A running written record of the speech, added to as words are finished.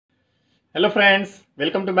Hello friends,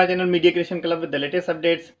 welcome to my channel Media Creation Club with the latest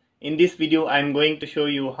updates. In this video I am going to show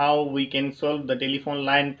you how we can solve the telephone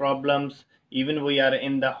line problems even we are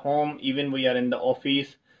in the home, even we are in the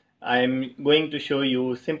office. I am going to show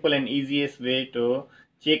you simple and easiest way to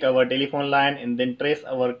check our telephone line and then trace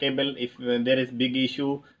our cable if there is big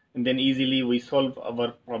issue, and then easily we solve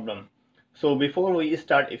our problem. So before we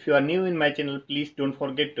start, if you are new in my channel, please don't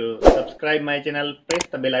forget to subscribe my channel, press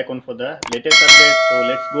the bell icon for the latest updates. So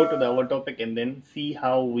let's go to our topic and then see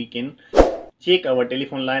how we can check our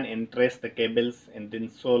telephone line and trace the cables and then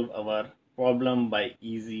solve our problem by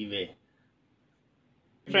easy way.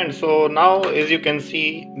 Friends, so now as you can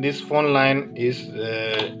see, this phone line is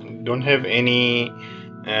don't have any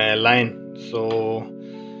line. So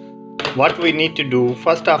what we need to do,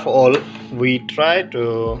 first of all, we try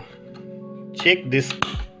to check this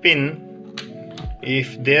pin.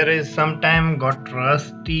 If there is sometime got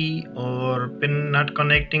rusty or pin not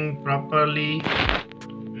connecting properly,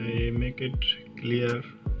 I make it clear,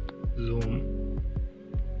 zoom.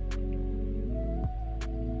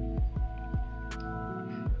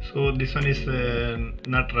 So this one is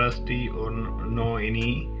not rusty or no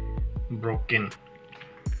any broken.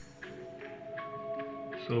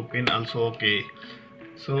 So pin also okay.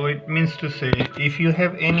 So it means to say, if you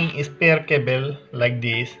have any spare cable like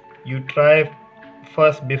this, you try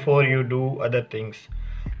first before you do other things.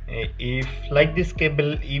 If like this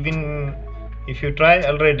cable, even if you try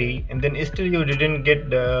already and then still you didn't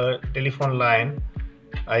get the telephone line,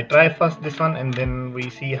 I try first this one and then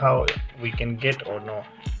we see how we can get or no.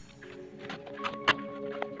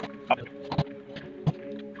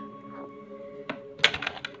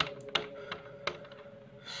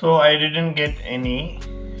 So I didn't get any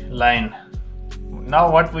line.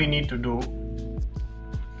 Now what we need to do,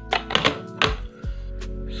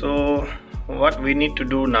 so what we need to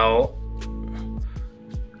do now,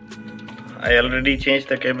 I already changed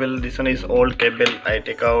the cable. This one is old cable, I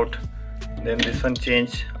take out, then this one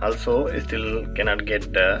change, also still cannot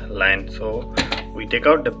get the line. So we take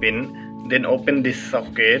out the pin, then open this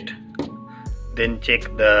socket, then check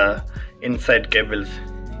the inside cables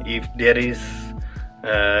if there is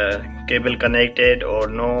cable connected or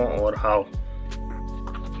no, or how.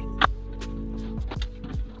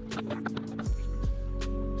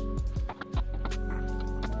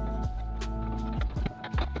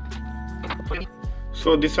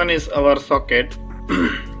 So this one is our socket.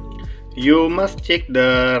 You must check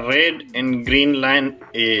the red and green line.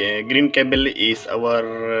 Green cable is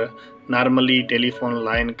our normally telephone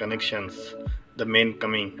line connections, the main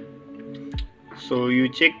coming. So you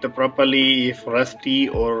check the properly if rusty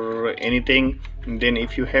or anything. Then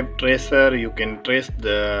if you have tracer, you can trace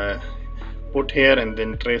the put here and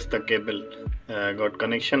then trace the cable got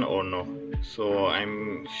connection or no. So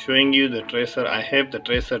I'm showing you the tracer. I have the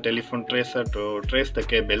tracer, telephone tracer, to trace the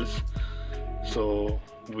cables. So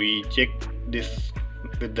we check this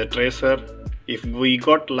with the tracer. If we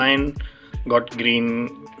got line, got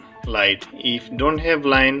green light. If don't have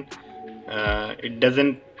line, it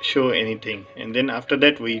doesn't show anything. And then after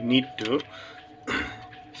that we need to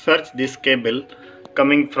search this cable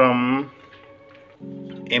coming from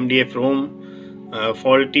MDF room,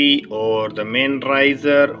 faulty, or the main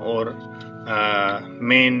riser, or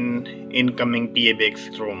main incoming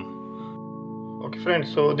PABX room. Okay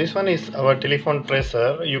friends, so this one is our telephone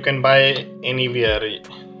tracer. You can buy anywhere.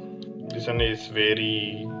 This one is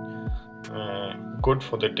very good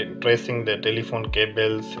for the tracing the telephone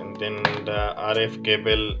cables, and then the RF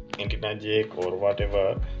cable, antenna jack, or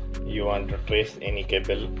whatever you want to trace any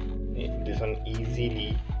cable. This one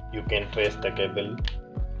easily you can trace the cable,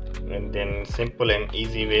 and then simple and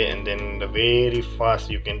easy way, and then the very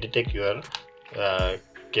fast you can detect your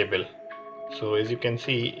cable. So as you can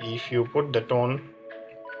see, if you put the tone,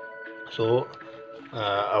 so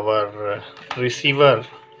our receiver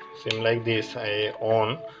seem like this, I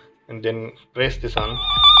on and then press this on,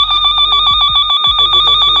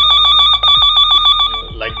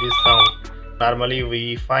 like this sound. Normally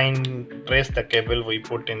we find trace the cable, we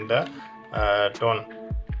put in the tone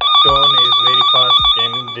is very fast,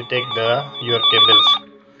 can detect your cables.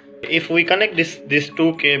 If we connect these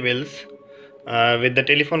two cables with the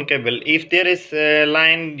telephone cable, if there is a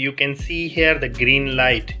line, you can see here the green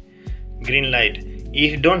light.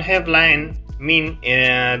 If don't have line, mean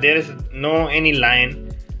there is no any line,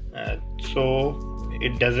 so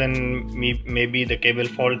it doesn't, maybe the cable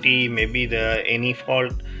faulty, maybe the any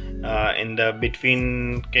fault in the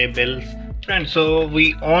between cables. And so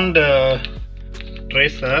we on the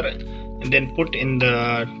tracer and then put in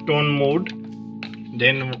the tone mode,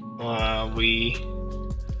 then we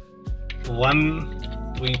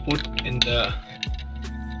put in the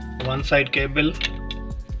one side cable,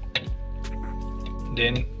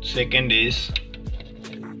 then second is,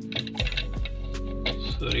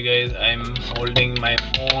 sorry guys, I'm holding my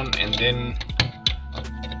phone and then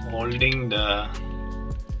holding the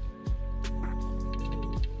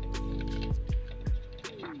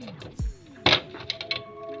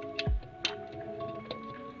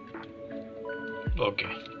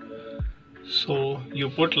okay. So you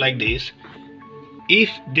put like this. If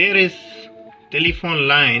there is telephone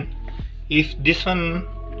line, if this one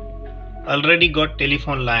already got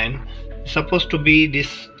telephone line, supposed to be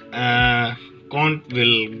this count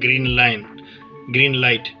will green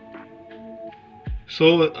light.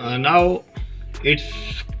 So now it's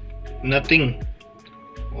nothing,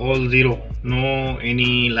 all zero, no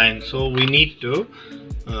any line. So we need to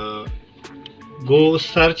go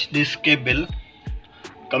search this cable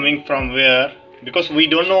coming from where, because we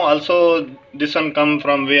don't know also this one come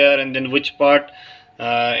from where and then which part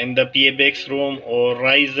in the PABX room or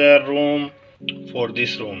riser room for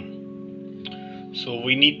this room. So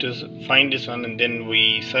we need to find this one and then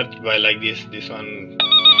we search by like this one,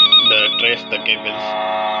 trace the cables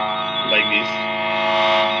like this,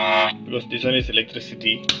 because this one is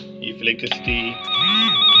electricity. If electricity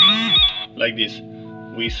like this,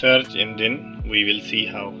 we search and then we will see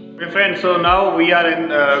how. Okay friends, so now we are in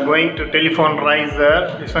going to telephone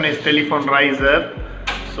riser. This one is telephone riser.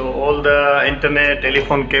 So all the internet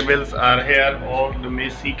telephone cables are here, all the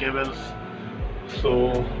messy cables.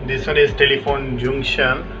 So this one is telephone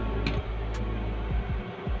junction,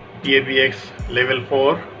 PABX level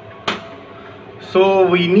 4. So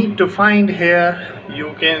we need to find here,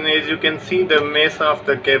 as you can see the mess of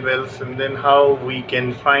the cables, and then how we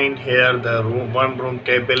can find here the one room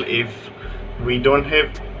cable if we don't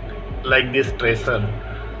have like this tracer.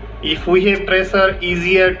 If we have tracer,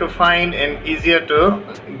 easier to find and easier to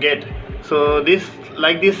get. So this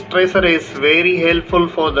tracer is very helpful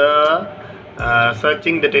for the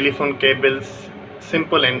searching the telephone cables,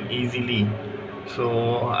 simple and easily. So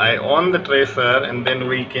I on the tracer and then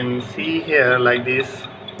we can see here like this.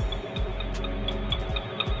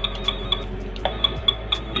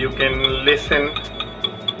 You can listen,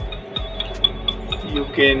 you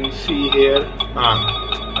can see here,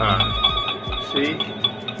 see.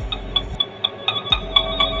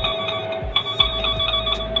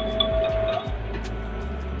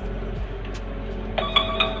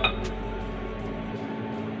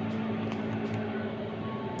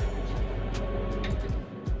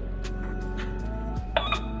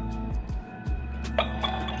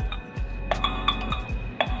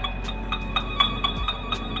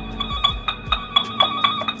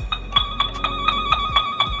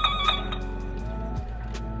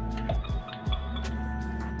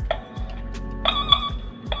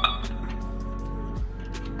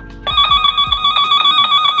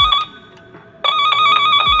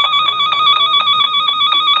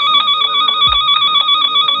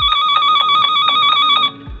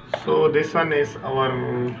 So this one is our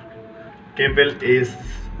cable is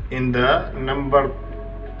in the number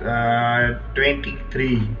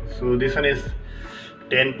 23. So this one is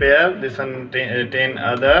 10 pair, this one 10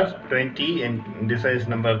 other 20, and this is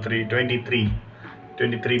number 23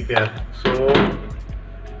 pair. So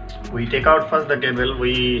we take out first the cable.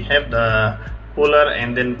 We have the puller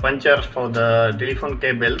and then puncher for the telephone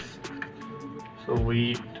cables. So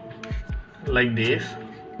we like this,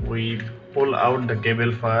 we pull out the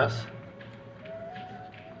cable first.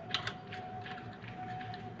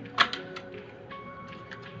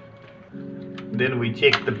 Then we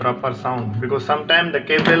check the proper sound, because sometimes the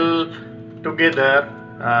cable together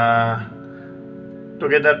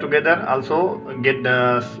also get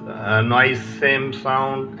the noise, same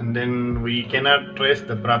sound, and then we cannot trace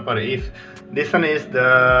the proper. If this one is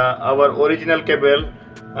our original cable,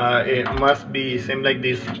 it must be same like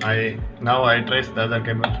this. Now I trace the other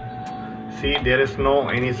cable. See, there is no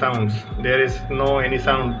any sounds,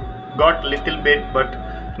 got little bit but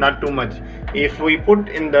not too much. If we put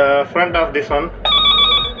in the front of this one,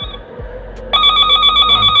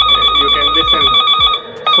 you can listen.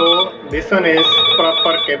 So this one is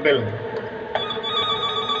proper cable.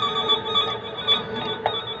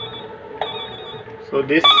 So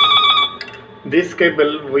this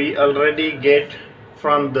cable we already get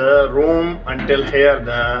from the room until here,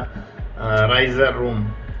 the riser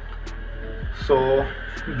room. So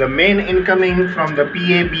the main incoming from the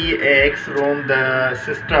PABX room, the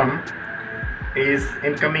system is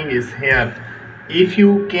incoming is here. If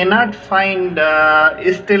you cannot find,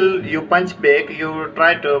 still you punch back, you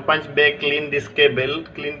try to punch back, clean this cable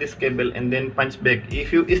and then punch back.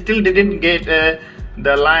 If you still didn't get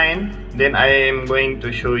the line, then I am going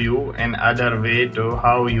to show you another way to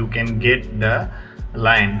how you can get the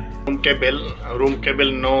line. Room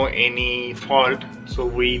cable no any fault, so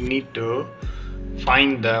we need to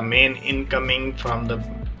find the main incoming from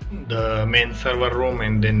the main server room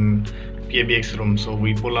and then PBX room. So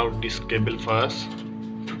we pull out this cable first.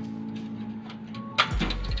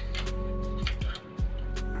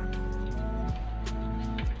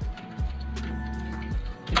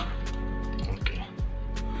 Okay,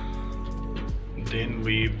 then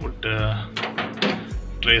we put the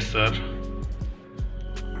tracer.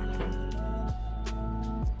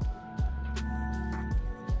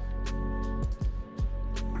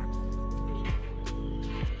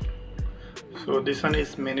 So this one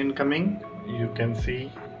is main incoming. You can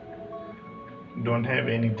see don't have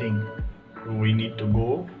anything. We need to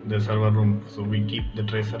go the server room. So we keep the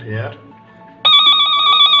tracer here.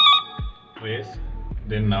 Trace.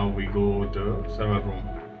 Then now we go to server room.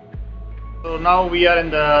 So now we are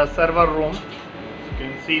in the server room. You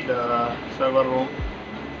can see the server room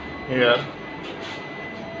here.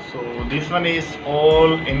 So this one is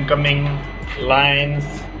all incoming lines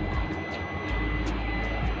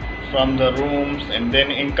from the rooms, and then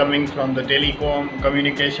incoming from the telecom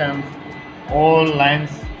communications, all lines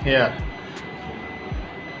here.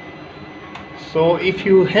 So if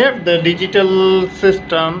you have the digital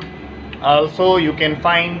system, also you can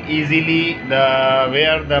find easily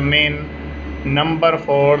where the main number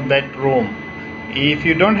for that room. If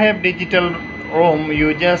you don't have digital room,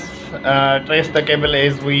 you just trace the cable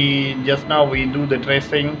as we just now we do the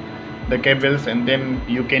tracing the cables, and then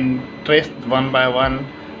you can trace one by one.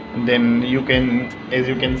 And then you can, as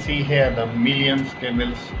you can see here, the millions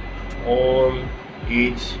cables all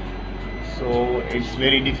each, so it's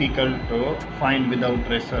very difficult to find without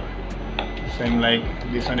tracer. Same like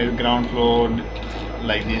this one is ground floor,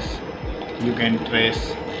 like this you can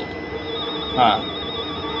trace.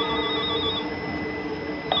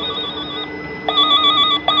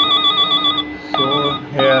 So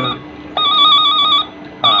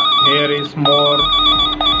here is more.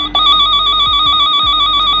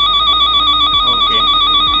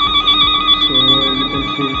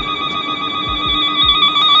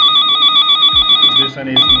 This one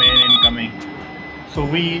is main incoming. So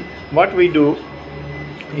what we do,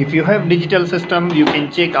 if you have digital system, you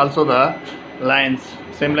can check also the lines,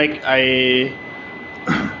 same like I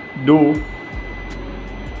do.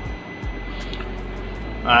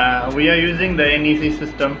 We are using the NEC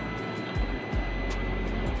system.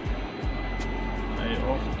 I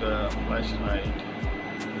off the flashlight,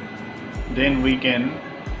 then we can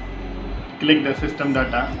click the system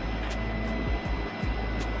data,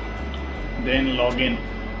 then log in.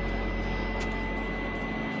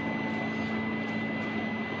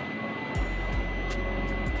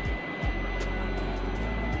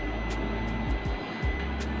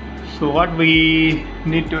 So what we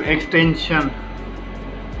need to extension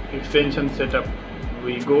setup,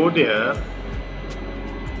 we go there.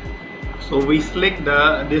 So we select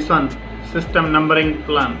this one, system numbering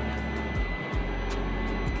plan.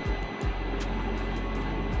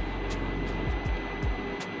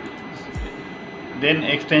 Then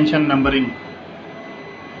extension numbering.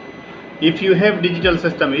 If you have digital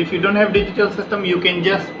system, if you don't have digital system, you can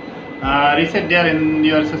just reset there in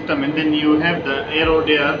your system, and then you have the arrow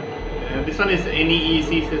there. This one is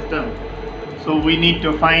NEC system, so we need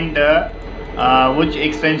to find which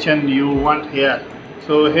extension you want here.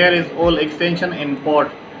 So here is all extension in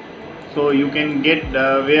port, so you can get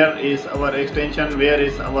where is our extension, where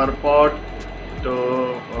is our port,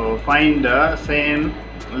 to find the same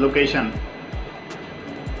location.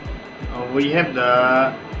 We have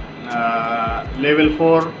the level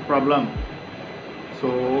 4 problem,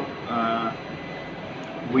 so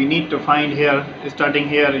we need to find here, starting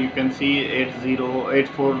here you can see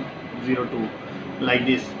 8402, like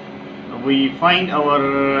this. We find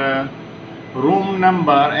our room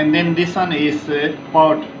number, and then this one is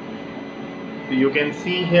port. You can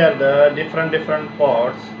see here the different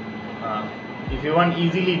ports. If you want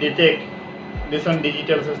easily detect, this one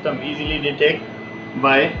digital system easily detect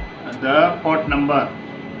by the port number.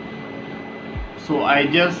 So I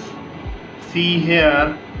just see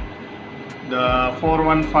here the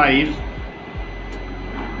 415.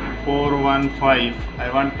 I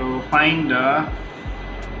want to find that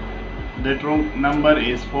room number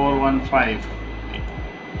is 415. Okay.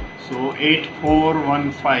 So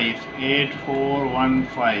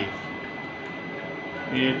 8415.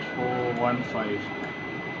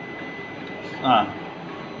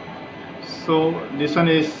 So this one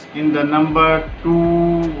is in the number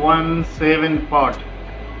 217 port,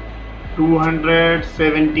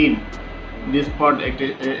 217. this port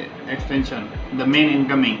extension, the main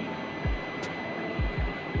incoming.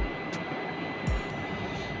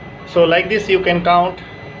 So like this you can count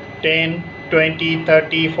 10, 20,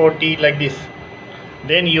 30, 40 like this.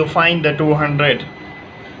 Then you find the 200.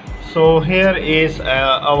 So here is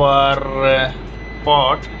our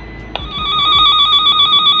port,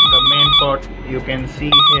 the main port. You can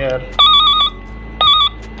see here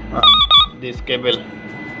this cable.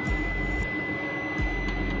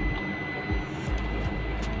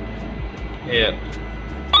 Here.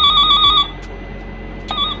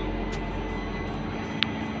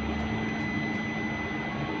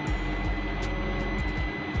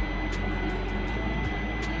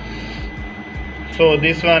 So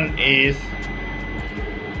this one is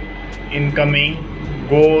incoming,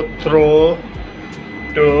 go through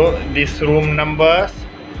to this room numbers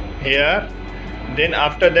here. Then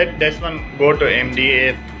after that, this one go to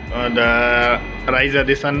MDF, the riser,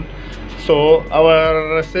 this one. So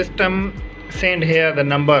our system send here the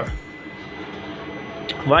number.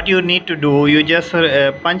 What you need to do, you just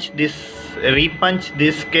repunch this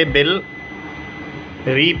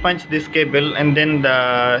cable, and then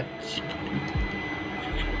the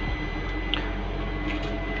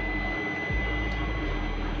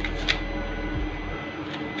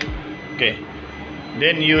okay,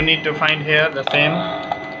 then you need to find here the same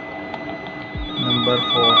number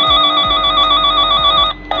 4,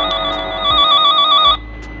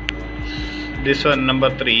 this one number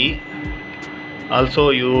 3. Also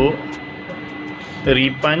you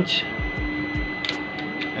repunch,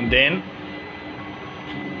 and then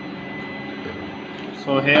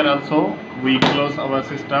so here also we close our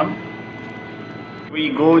system. We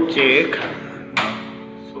go check.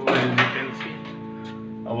 So as you can see,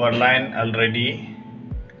 our line already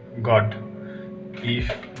got.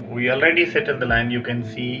 If we already settled the line, you can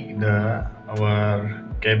see our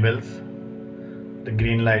cables, the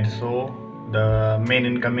green light. So the main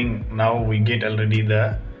incoming, now we get already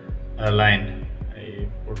the line. I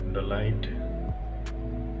put the light.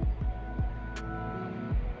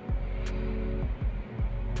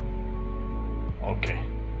 Okay,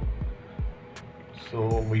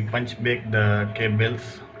 so we punch back the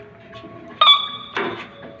cables.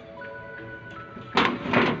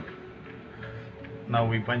 Now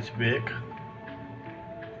we punch back.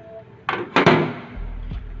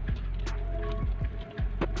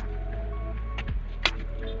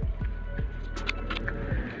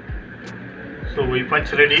 So we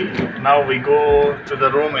punch ready. Now we go to the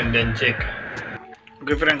room and then check.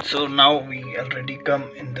 Okay friends, so now we already come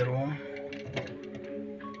in the room.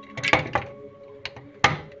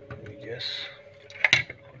 Yes.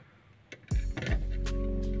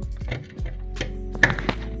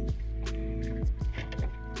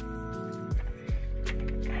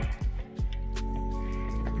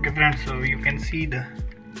 Okay friends, so you can see the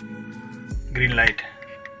green light.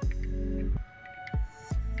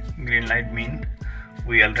 Green light mean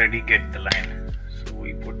we already get the line. So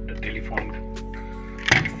we put the telephone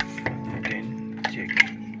and check.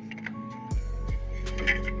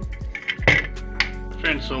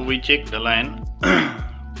 Friends, so we check the line.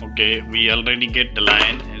 Okay, we already get the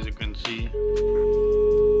line, as you can see.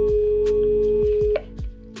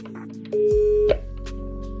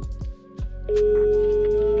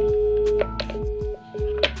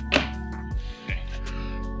 Okay.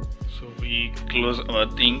 So we close our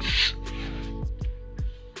things.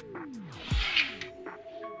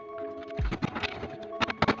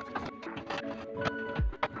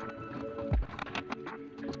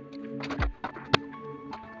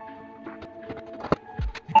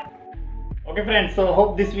 Okay friends, so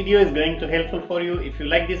hope this video is going to helpful for you. If you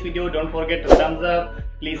like this video, don't forget to thumbs up.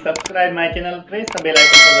 Please subscribe my channel, press the bell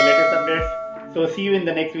icon for the latest updates. So see you in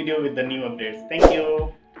the next video with the new updates. Thank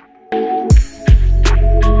you.